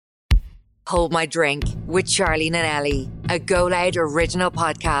Hold My Drink with Charlene and Ellie, a Go Loud original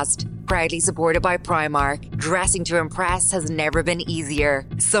podcast. Proudly supported by Primark. Dressing to impress has never been easier.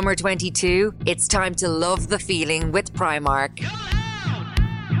 Summer 22, it's time to love the feeling with Primark.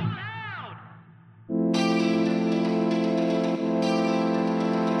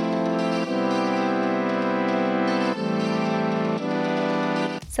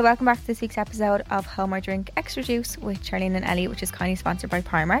 So welcome back to this week's episode of Hold My Drink Extra Juice with Charlene and Ellie, which is kindly sponsored by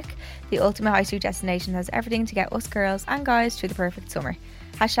Primark. The ultimate high street destination has everything to get us girls and guys through the perfect summer.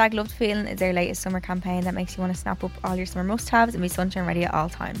 Hashtag Love the Feeling is their latest summer campaign that makes you want to snap up all your summer must-haves and be sunshine ready at all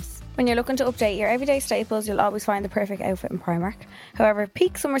times. When you're looking to update your everyday staples, you'll always find the perfect outfit in Primark. However,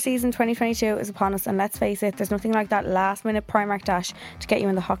 peak summer season 2022 is upon us, and let's face it, there's nothing like that last minute Primark dash to get you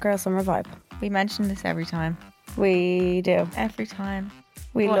in the hot girl summer vibe. We mention this every time. We do. Every time.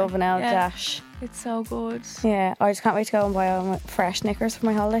 We love an L dash. It's so good. Yeah, I just can't wait to go and buy all my fresh knickers for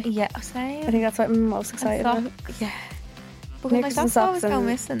my holiday. Yeah, same. I think that's what I'm most excited about. Yeah. But my socks always go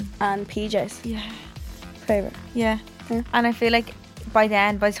missing. And PJs. Yeah. Favourite. Yeah. And I feel like by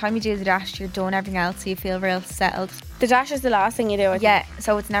the time you do the dash, you're done everything else, so you feel real settled. The dash is the last thing you do, I think. Yeah,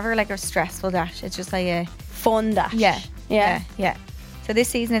 so it's never like a stressful dash. It's just like a fun dash. Yeah. So this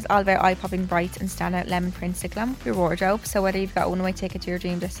season is all about eye-popping bright and standout lemon prints to glam up your wardrobe. So whether you've got a one-way ticket to your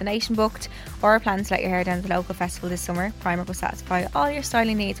dream destination booked or plans to let your hair down at the local festival this summer, Primark will satisfy all your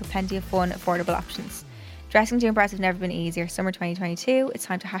styling needs with plenty of fun, affordable options. Dressing to impress has never been easier. Summer 2022, it's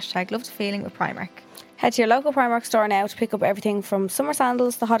time to hashtag Love the Feeling with Primark. Head to your local Primark store now to pick up everything from summer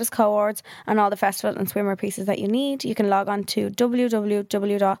sandals, the hottest cohorts, and all the festival and swimwear pieces that you need. You can log on to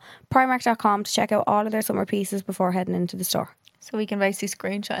www.primark.com to check out all of their summer pieces before heading into the store. So we can basically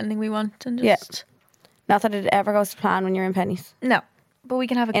screenshot anything we want and just... Yeah. Not that it ever goes to plan when you're in Pennies. No. But we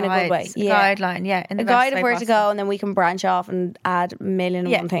can have a in guide, a good way. Guideline, yeah. In the a guide of where possible. to go, and then we can branch off and add a million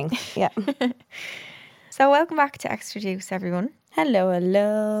and one things. Yeah. So welcome back to Extra Juice, everyone. Hello.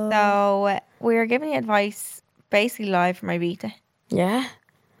 So we're giving you advice basically live from Ibiza. Yeah.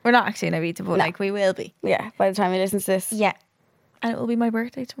 We're not actually in Ibiza, but like we will be. Yeah, by the time you listen to this. Yeah. And it will be my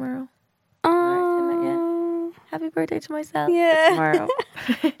birthday tomorrow. Happy birthday to myself. Yeah. Tomorrow.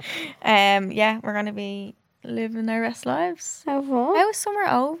 We're going to be living our best lives. How fun. How is summer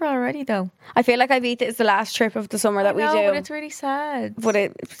over already though? I feel like Ibiza is the last trip of the summer that we do. But it's really sad. But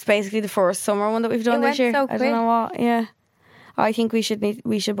it's basically the first summer one that we've done this year. So I don't know what. Yeah. I think we should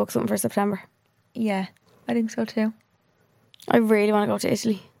book something for September. Yeah, I think so too. I really want to go to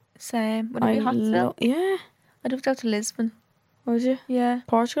Italy. Same. Would it be hot still? Yeah. I'd have to go to Lisbon. Would you? Yeah.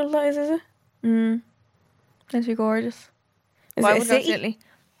 Portugal, that is it? That'd be gorgeous. Is it a city?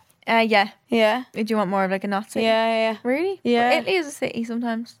 Yeah. Yeah. Do you want more of like a not city? Yeah. Really? Yeah. Well, Italy is a city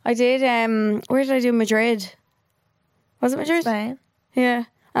sometimes. I did, where did I do? Madrid. Was it Madrid? Spain. Yeah.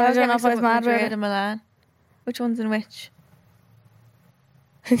 And I don't know if I was mad about Madrid it. and Milan. Which one's in which?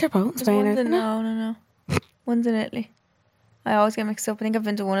 I think they're both in Spain. No. One's in Italy. I always get mixed up. I think I've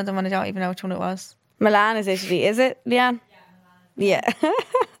been to one of them and I don't even know which one it was. Milan is Italy, is it, Leanne? Yeah.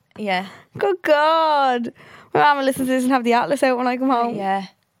 Yeah. Good God. My mum will listen to this and have the atlas out when I come home. Yeah.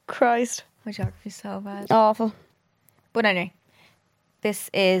 Christ. My geography's so bad. Awful. But anyway, this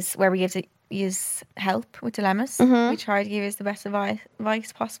is where we give you help with dilemmas. We try to give you the best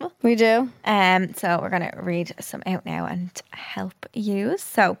advice possible. We do. So we're going to read some out now and help you.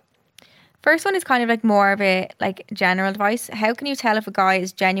 So first one is kind of like more of a like general advice. How can you tell if a guy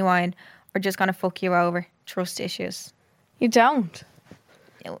is genuine or just going to fuck you over? Trust issues. You don't.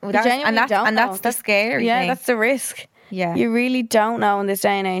 That's the scary thing. Yeah, that's the risk. Yeah. You really don't know in this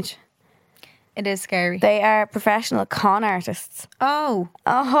day and age. It is scary. They are professional con artists. Oh,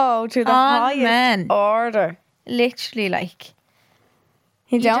 to the highest order. Literally, like.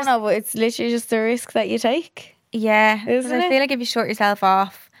 You don't know, but it's literally just the risk that you take. Yeah. Isn't it? I feel like if you shut yourself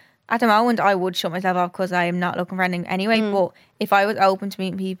off, at the moment I would shut myself off because I am not looking for anything anyway. But if I was open to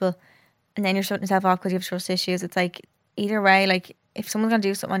meeting people and then you're shutting yourself off because you have trust issues, it's like either way, like if someone's going to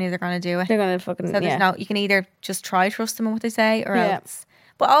do something on you, they're going to do it. They're going to fucking, so there's you can either just try trust them in what they say or else.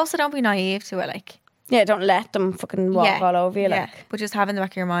 But also don't be naive to it, like. Yeah, don't let them fucking walk all over you, like. Yeah, but just have in the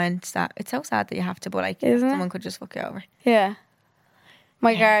back of your mind that it's so sad that you have to, but like someone could just fuck you over. Yeah.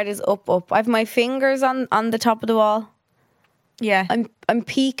 My guard is up. I have my fingers on the top of the wall. Yeah. I'm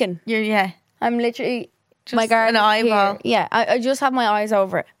peeking. I'm literally just my guard an eyeball. Yeah, I just have my eyes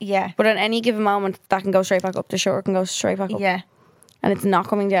over it. Yeah. But at any given moment, that can go straight back up. The shutter can go straight back up. Yeah. And it's not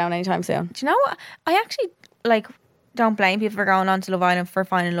coming down anytime soon. Do you know what? I actually like don't blame people for going on to Love Island for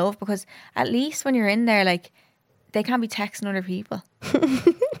finding love, because at least when you're in there, like, they can't be texting other people.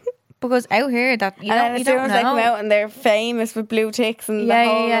 Because out here, that you and then don't, you as soon don't as they come know. out and they're famous with blue ticks and Yeah, the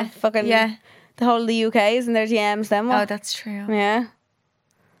whole yeah, of fucking yeah. the whole of the UK's and their DMs, then Oh, what? that's true. Yeah.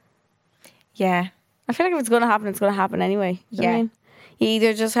 Yeah. I feel like if it's going to happen, it's going to happen anyway. Do you know what I Yeah. mean? You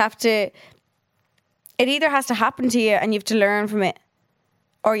either just have to... It either has to happen to you and you have to learn from it,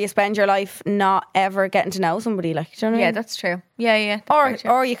 or you spend your life not ever getting to know somebody. Like, do you know what I Yeah, mean? that's true. Yeah, yeah. That's very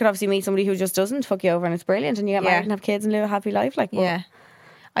true. Or you could obviously meet somebody who just doesn't fuck you over and it's brilliant and you get Yeah. married and have kids and live a happy life. Like, but Yeah.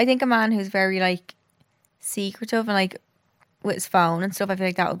 I think a man who's very like secretive and like with his phone and stuff, I feel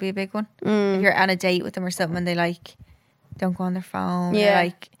like that would be a big one. If you're on a date with them or something and they like don't go on their phone. Yeah. Or,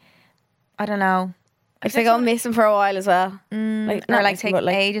 like, I don't know. if they go missing for a while as well. Or not like missing, take but,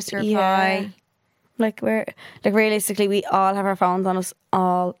 ages to yeah. reply. Like realistically, we all have our phones on us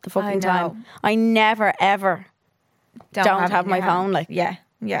all the fucking know. time. I never ever don't it have in my your phone. hand. Like, Yeah,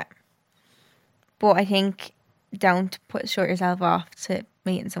 yeah. But I think don't shut yourself off to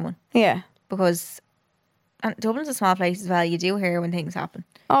meeting someone, yeah. because and Dublin's a small place as well. You do hear when things happen.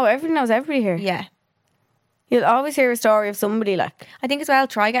 Oh, everybody knows everybody here. Yeah. You'll always hear a story of somebody like. I think as well,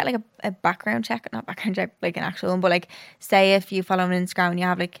 try get like a background check, not background check, like an actual one, but like say if you follow on Instagram and you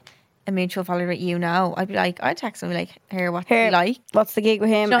have like a mutual follower that you know, I'd be like, I'd text them like, here, what's he like? What's the gig with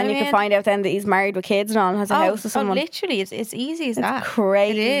him? Do you know And what you I can mean? find out then that he's married with kids and all and has a house with someone. Literally, it's easy as that.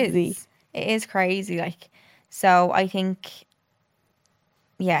 crazy. It is. It is crazy. Like, so I think,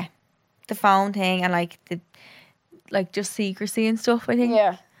 yeah, the phone thing and like the just secrecy and stuff. I think,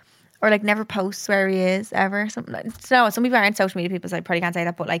 Yeah. or like never posts where he is ever. Something like. No, some people aren't social media people, so I probably can't say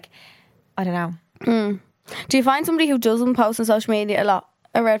that. But like, I don't know. Do you find somebody who doesn't post on social media a lot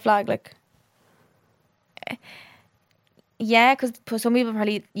a red flag? Like, Yeah, because some people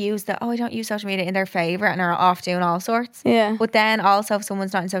probably use I don't use social media in their favour and are off doing all sorts. yeah, But then also if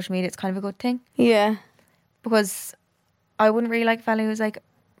someone's not in social media, it's kind of a good thing, yeah, because I wouldn't really like a fella who's like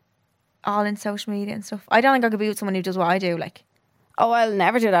all in social media and stuff. I don't think I could be with someone who does what I do. Like, oh, I'll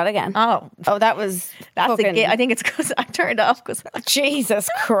never do that again. oh, That was that's fucking, I think it's because I turned off because Jesus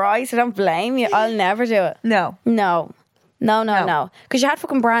Christ, I don't blame you. I'll never do it. no. No. Because you had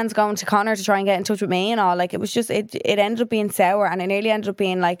fucking brands going to Connor to try and get in touch with me and all. Like, it was just, it ended up being sour and it nearly ended up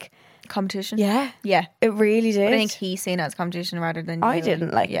being like, Competition. yeah, Yeah. it really did. But I think he's seen it as competition rather than I you.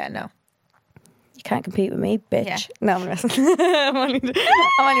 didn't, like- Yeah, no. You can't compete with me, bitch. Yeah. No, I'm messing. I'm only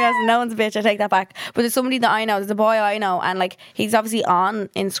messing. No one's a bitch. I take that back. But there's somebody that I know. There's a boy I know, and like he's obviously on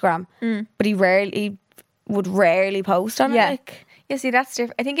Instagram, but he would rarely post on Yeah. it. Like, Yeah, see, that's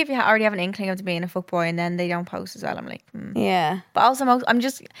different. I think if you already have an inkling of being a fuckboy and then they don't post as well, I'm like, yeah, But also,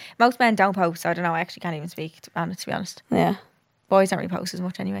 most men don't post, so I don't know. I actually can't even speak, to be honest. yeah. Boys don't really post as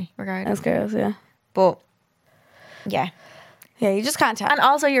much anyway, regardless. As girls, yeah, But, yeah. yeah. You just can't tell. And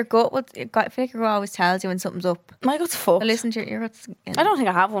also, your gut, I feel like your gut always tells you when something's up. My gut's fucked. I listen to your gut's... I don't think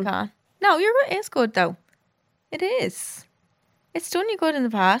I have one. No, your gut is good, though. It is. It's done you good in the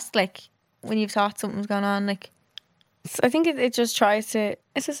past, like, when you've thought something's going on, like... I think it just tries to.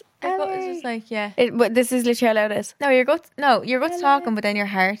 It's just. Your gut is just like, yeah. But this is literally how loud it is. Your gut's talking, but then your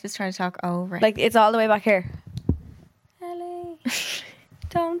heart is trying to talk over it. Like, it's all the way back here. Ellie,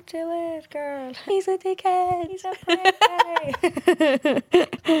 don't do it, girl. he's a dickhead. He's a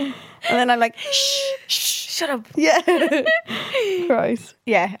and then I'm like, shh, Shut up. yeah. Christ.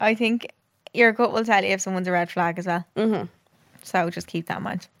 Yeah, I think your gut will tell you if someone's a red flag as well. Mm-hmm. So just keep that in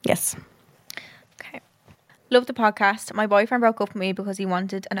mind. Yes. Okay. Love the podcast. My boyfriend broke up with me because he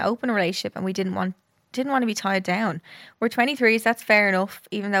wanted an open relationship and we didn't want to be tied down. We're 23s, so that's fair enough,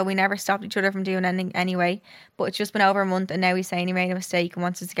 even though we never stopped each other from doing anything anyway. But it's just been over a month and now he's saying he made a mistake and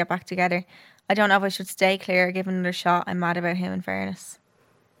wants us to get back together. I don't know if I should stay clear or give it another shot. I'm mad about him, in fairness.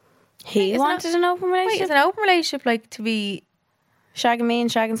 He wanted an open Wait, relationship. is an open relationship like to be... Shagging me and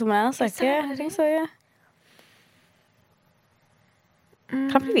shagging someone else? Like, that yeah, what I it think so, yeah.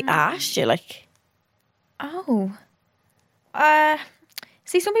 Can't believe he asked you, like. Oh.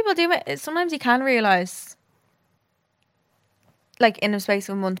 See, some people do it. Sometimes you can realise, like, in the space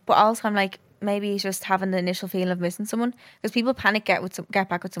of a month. But also, I'm like, maybe he's just having the initial feeling of missing someone. Because people panic get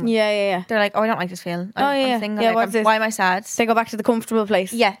back with someone. Yeah. They're like, oh, I don't like this feeling. Oh, yeah. I'm single. Yeah, like, what's this? why am I sad? They go back to the comfortable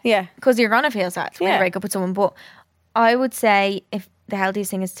place. Yeah. Yeah. Because you're going to feel sad when Yeah. you break up with someone. But I would say if the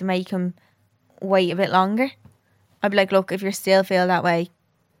healthiest thing is to make him wait a bit longer, I'd be like, look, if you still feel that way,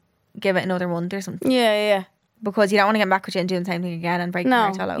 give it another month or something. Yeah. Because you don't want to get back with you and doing the same thing again and break No, your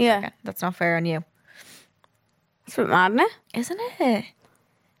heart all over yeah. again. That's not fair on you. It's a bit mad, isn't it? Isn't it?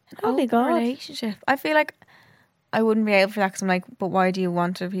 An Holy open God. relationship. I feel like I wouldn't be able for that because I'm like, but why do you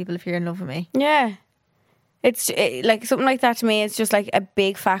want other people if you're in love with me? Yeah. Like something like that to me. It's just like a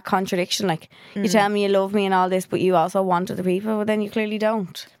big fat contradiction. Like you tell me you love me and all this, but you also want other people. Well, then you clearly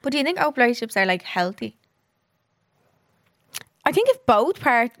don't. But do you think open relationships are like healthy? I think if both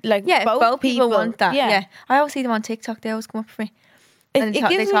both people want that. Yeah. I always see them on TikTok. They always come up for me. And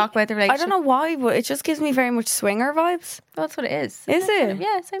they talk about the relationship. I don't know why, but it just gives me very much swinger vibes. Well, that's what it is. Is it?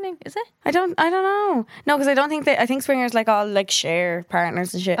 Yeah, same thing. Is it? I don't know. No, because I don't think I think swingers like all like share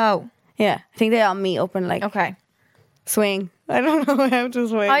partners and shit. Oh. Yeah. I think they all meet up and like swing. I don't know how to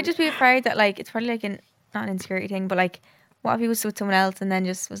swing. I'd just be afraid that like it's probably like not an insecurity thing, but like what if he was with someone else and then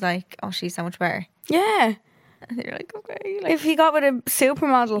just was like, oh, she's so much better. Yeah. And you're like, okay. Like, if he got with a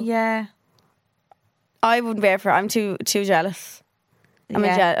supermodel. Yeah. I wouldn't be able for it. I'm too jealous.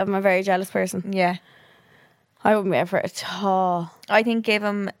 I'm a very jealous person. Yeah. I wouldn't be able for it at all. I think give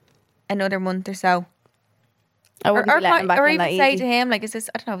him another month or so. I wouldn't be letting him back or in even that say easy. to him, like, is this,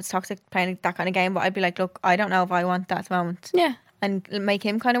 I don't know if it's toxic playing that kind of game, but I'd be like, look, I don't know if I want that at the moment. Yeah. And make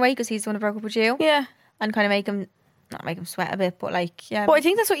him kind of wait because he's the one who broke up with you. Yeah. And kind of not make him sweat a bit, but like, yeah. But I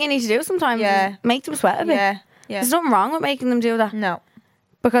think that's what you need to do sometimes. Yeah. Make them sweat a bit. Yeah. Yeah. There's nothing wrong with making them do that. No.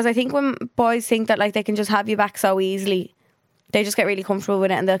 Because I think when boys think that like they can just have you back so easily, they just get really comfortable with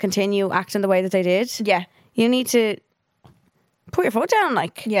it and they'll continue acting the way that they did. Yeah. You need to put your foot down,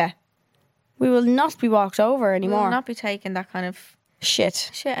 like. Yeah. We will not be walked over We anymore. will not be taking that kind of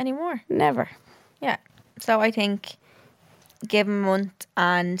shit anymore. Never. Yeah. So I think give him a month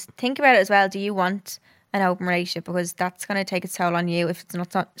and think about it as well. Do you want an open relationship? Because that's going to take its toll on you if it's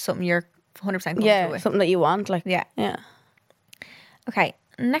not something you're 100% comfortable with. Something that you want, like. Yeah. Yeah. Okay.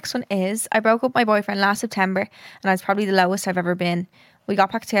 Next one is I broke up with my boyfriend last September and I was probably the lowest I've ever been. We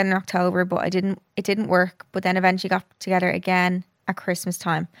got back together in October, but it didn't work. But then eventually got together again at Christmas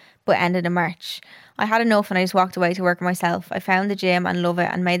time, but ended in March. I had enough and I just walked away to work myself. I found the gym and love it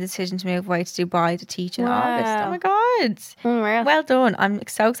and made the decision to move away to Dubai to teach in August. Oh my God. Unreal. Well done. I'm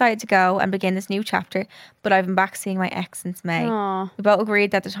so excited to go and begin this new chapter, but I've been back seeing my ex since May. Aww. We both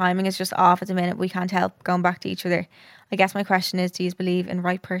agreed that the timing is just off at the minute. We can't help going back to each other. I guess my question is, do you believe in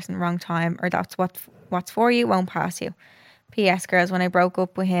right person, wrong time, or that's what's for you won't pass you? P.S. Girls, when I broke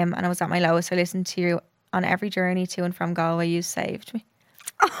up with him and I was at my lowest, I listened to you on every journey to and from Galway. You saved me.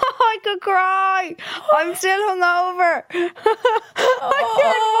 Oh, I could cry. I'm still hungover. I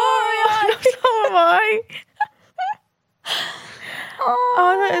can't. So am I.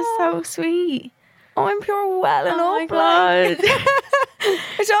 Oh, that is so sweet. Oh, I'm pure welling up. Oh my God.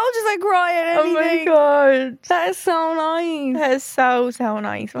 I told you I cry at Oh anything. my God. That is so nice. That is so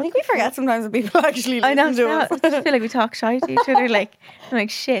nice. I think we forget sometimes that people actually listen I know. to us. I just feel like we talk shy to each other. Like, I'm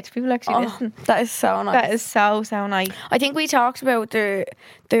like, shit, people actually listen. That is so nice. That is so nice. I think we talked about the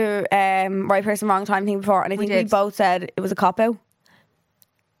right person, wrong time thing before, and I think we did. both said it was a cop-out.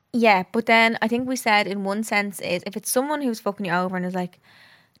 Yeah, but then I think we said in one sense is if it's someone who's fucking you over and is like,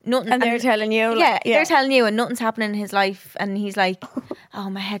 nothing, And they're telling you. yeah, Like, they're telling you and nothing's happening in his life and he's like, oh,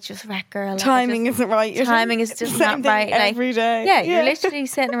 my head's just wrecked, girl. Like, timing isn't right. You're timing is it's just the not same thing right. Like, every day. Yeah, you're literally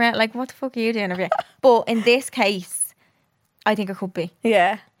sitting around like, what the fuck are you doing over here? But in this case, I think it could be.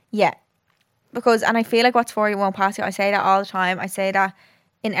 Yeah. Yeah. Because, and I feel like what's for you won't pass you. I say that all the time. I say that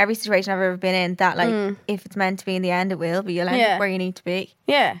in every situation I've ever been in, that like, if it's meant to be in the end, it will be. You'll end up where you need to be.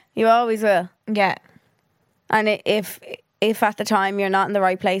 Yeah, you always will. Yeah. And if at the time you're not in the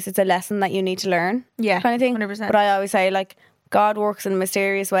right place, it's a lesson that you need to learn. Yeah. Kind of thing. 100%. But I always say, like, God works in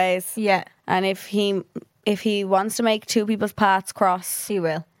mysterious ways. Yeah. And if he wants to make two people's paths cross, He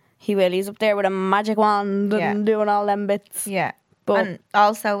will. he will. He's up there with a magic wand and doing all them bits. Yeah. But and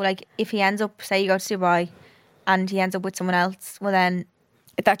also, like, if he ends up, say you go to Dubai and he ends up with someone else, well then,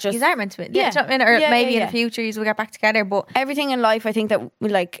 that just you aren't meant to be. Yeah. Do you know what I mean? Or Yeah, maybe yeah, in yeah. the future you will get back together. But everything in life, I think that we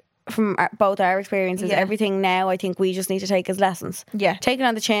like from both our experiences, Yeah. everything now, I think we just need to take as lessons. yeah, Take it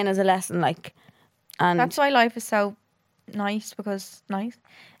on the chin as a lesson, like, and that's why life is so nice because like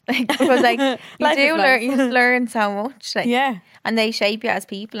you Life do is learn, nice. you learn so much. Like, yeah, and they shape you as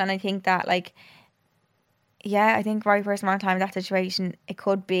people. And I think that like, yeah, I think right person, wrong time, that situation, it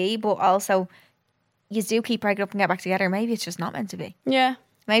could be, but also you do keep breaking up and get back together. Maybe it's just not meant to be. yeah,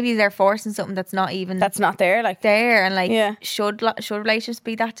 Maybe they're forcing something that's not even that's not there. Like, there. And like, Yeah. should relationships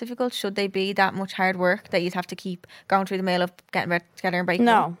be that difficult? Should they be that much hard work that you'd have to keep going through the mill of getting back together and breaking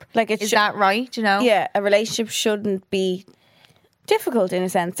no, up? like it's Is that right? You know? yeah, a relationship shouldn't be difficult in a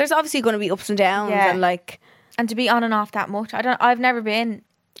sense. There's obviously going to be ups and downs Yeah. and like And to be on and off that much, I've never been.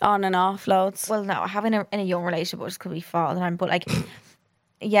 on and off loads. Well, no, I have in a young relationship, but it could be fall all the time. But like,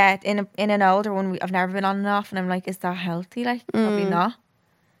 yeah, in an older one, I've never been on and off, and I'm like, is that healthy? Like, probably not.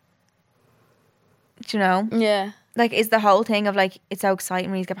 Do you know? Yeah, Like, is the whole thing of like it's so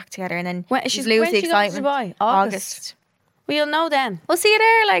exciting when you get back together, and then When you she's lose when the she goes to excitement. Dubai? August. Well, you'll know then. We'll see you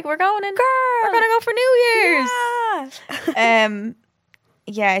there. Like, we're going in. Girl. We're gonna go for New Year's. Yeah.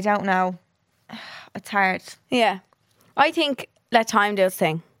 Yeah, I don't know. It's hard. Yeah. I think let time do its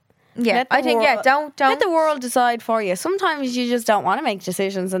thing. Yeah, Let the I think world- don't Let the world decide for you. Sometimes you just don't want to make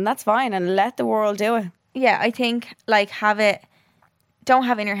decisions, and that's fine. And let the world do it. Yeah, I think like don't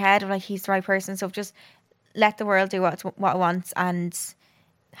have it in your head of like he's the right person. So just let the world do what it wants and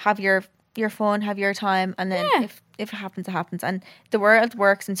have your fun, have your time, and then Yeah. if it happens, it happens. And the world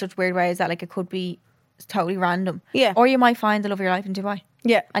works in such weird ways that like it could be totally random. Yeah. Or you might find the love of your life in Dubai,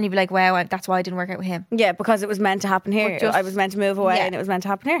 Yeah. and you'd be like, wow, that's why I didn't work out with him. Yeah, because it was meant to happen here. But just- I was meant to move away, Yeah. and it was meant to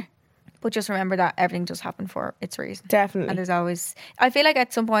happen here. But just remember that everything does happen for its reason. Definitely. And there's always, I feel like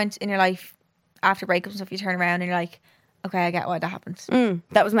at some point in your life, after breakups and stuff, you turn around and you're like, okay, I get why that happens.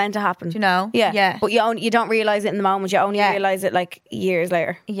 That was meant to happen. Do you know? Yeah. Yeah. But you don't realise it in the moment. You only Yeah. realise it like years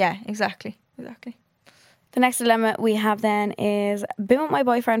later. Yeah, exactly. Exactly. The next dilemma we have then is been with my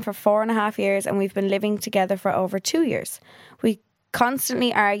boyfriend for 4.5 years and we've been living together for over 2 years. We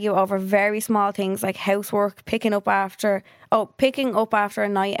constantly argue over very small things like housework, picking up after a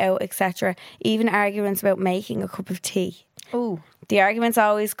night out, etc. Even arguments about making a cup of tea. Oh. The arguments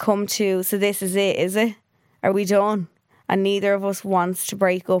always come to, so this is it, is it? Are we done? And neither of us wants to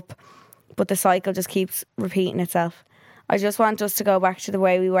break up, but the cycle just keeps repeating itself. I just want us to go back to the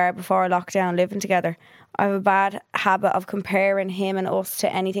way we were before lockdown, living together. I have a bad habit of comparing him and us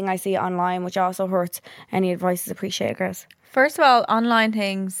to anything I see online, which also hurts. Any advice is appreciated, girls. First of all, online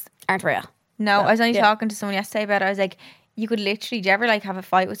things. Aren't real. No, I was only yeah. talking to someone yesterday about it. I was like, you could literally, do you ever like have a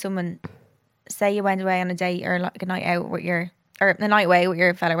fight with someone? Say you went away on a date or like a night out with your, or a night away with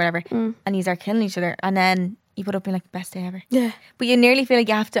your fella, or whatever, and you are killing each other, and then you put up being like best day ever. Yeah. But you nearly feel like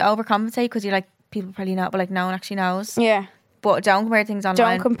you have to overcompensate because you're like, people probably know, but like no one actually knows. Yeah. But don't compare things online.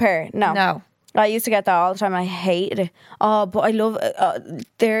 Don't compare. No. No. I used to get that all the time. I hated it. Oh, but I love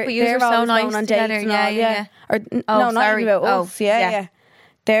they're But yous they're were so always nice going on together. dates and Yeah, all, yeah. Or no, not sorry. even about us. Yeah, yeah. yeah.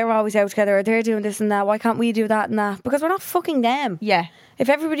 They're always out together. Or they're doing this and that. Why can't we do that and that? Because we're not fucking them. Yeah. If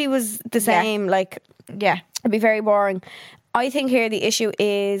everybody was the same, like Yeah. it'd be very boring. I think here the issue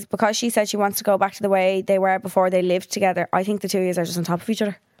is because she said she wants to go back to the way they were before they lived together. I think the 2 years are just on top of each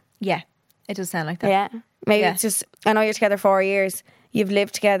other. Yeah. It does sound like that. Yeah. Maybe Yeah. it's just, I know you're together 4 years. You've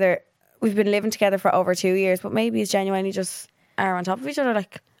lived together. We've been living together for over 2 years, but maybe it's genuinely just are on top of each other.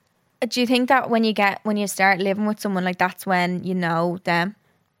 Like, Do you think that when you start living with someone, like that's when you know them?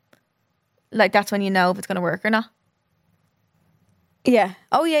 Like that's when you know if it's going to work or not? yeah.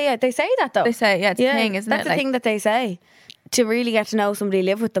 Oh, yeah, yeah. They say that though. They say, yeah, it's a thing, isn't that's it? the Like, thing that they say. To really get to know somebody,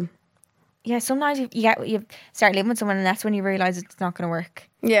 live with them. yeah, sometimes you start living with someone and that's when you realise it's not going to work.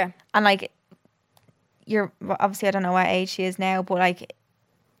 Yeah. And like, well, obviously I don't know what age she is now, but like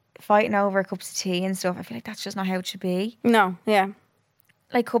fighting over cups of tea and stuff, I feel like that's just not how it should be. No, yeah.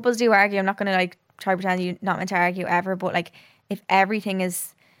 Like couples do argue. I'm not going to like try to pretend you're not meant to argue ever, but like if everything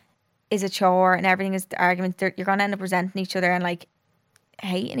is a chore and everything is the argument, you're going to end up resenting each other and like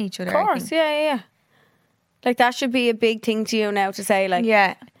hating each other. Of course, yeah. Like that should be a big thing to you now to say, like,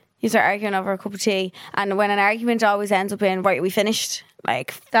 Yeah. you start arguing over a cup of tea, and when an argument always ends up in, right, we finished,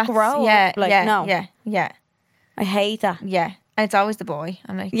 like, That's grow yeah, up. Like, yeah, no, yeah. I hate that. Yeah. And it's always the boy.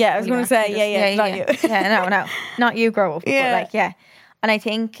 I'm like, Yeah, I was "Well, gonna you say, actually yeah, not you." Yeah, no, not you grow up. Yeah. But like, yeah. And I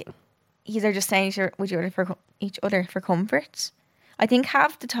think they're just saying with each other for comfort. I think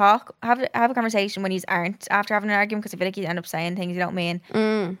have a conversation when you aren't after having an argument, because I feel like you end up saying things you don't mean.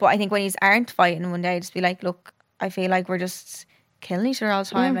 But I think when you aren't fighting one day, just be like, look, I feel like we're just killing each other all the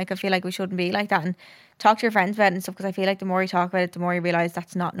time. Like I feel like we shouldn't be like that, and talk to your friends about it and stuff, because I feel like the more you talk about it, the more you realise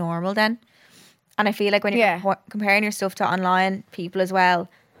that's not normal then. And I feel like when you're comparing your stuff to online people as well,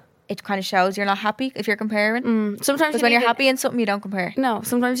 it kind of shows you're not happy if you're comparing. Sometimes Because when you're happy in something, you don't compare. no,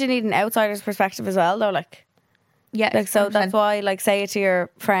 sometimes you need an outsider's perspective as well, though. Like Yeah. so 100%. that's why, like, say it to your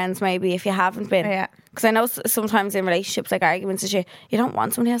friends maybe if you haven't been. Yeah. Because I know sometimes in relationships, like arguments and shit, you don't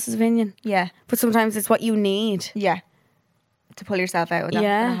want somebody else's opinion, Yeah. but sometimes it's what you need. Yeah. To pull yourself out of that,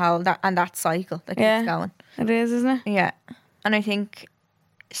 Yeah. that cycle that Yeah. keeps going. It is, isn't it? Yeah. And I think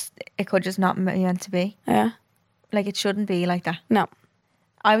it could just not be meant to be. Yeah. Like it shouldn't be like that. No.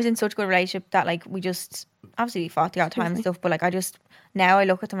 I was in such a good relationship that like we just obviously we fought the odd time and stuff, but like I just now I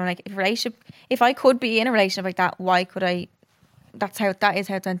look at them and I'm like, if I could be in a relationship like that, why could I? That is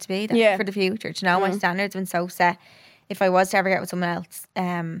how it's meant to be. Yeah. For the future, do you know, my standards have been so set. If I was to ever get with someone else,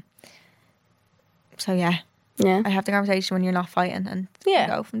 so yeah, Yeah. I have the conversation when you're not fighting and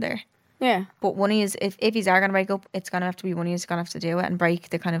go from there. Yeah. But one is if he's are gonna break up, it's gonna have to be one of you's gonna have to do it and break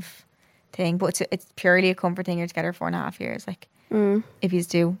the kind of thing. But it's purely a comfort thing. You're together 4.5 years. Like, if you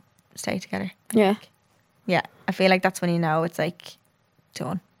do stay together. Yeah. Yeah. I feel like that's when you know it's like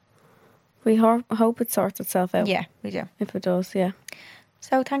done. We hope it sorts itself out. Yeah, we do. If it does, yeah.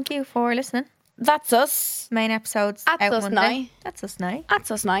 So thank you for listening. That's us. Main episodes That's out us Monday. now. That's us now.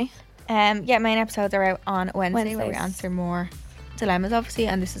 That's us now. Yeah, main episodes are out on Wednesday where we Wednesdays. answer more dilemmas, obviously,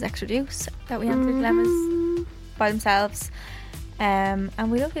 and this is Extra Juice that we answer dilemmas by themselves. And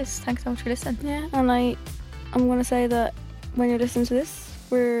we love this. Thanks so much for listening. Yeah, and I'm going to say that when you're listening to this,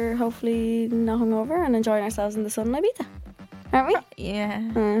 we're hopefully not hungover and enjoying ourselves in the sun in Ibiza. Aren't we?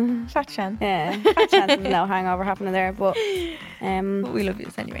 Yeah. Fat chance. Yeah. Fat chance of no hangover happening there, but But we love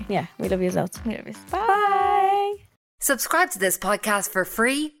you anyway. yeah, we love you loads. We love you. Bye. Subscribe to this podcast for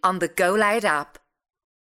free on the Go Loud app.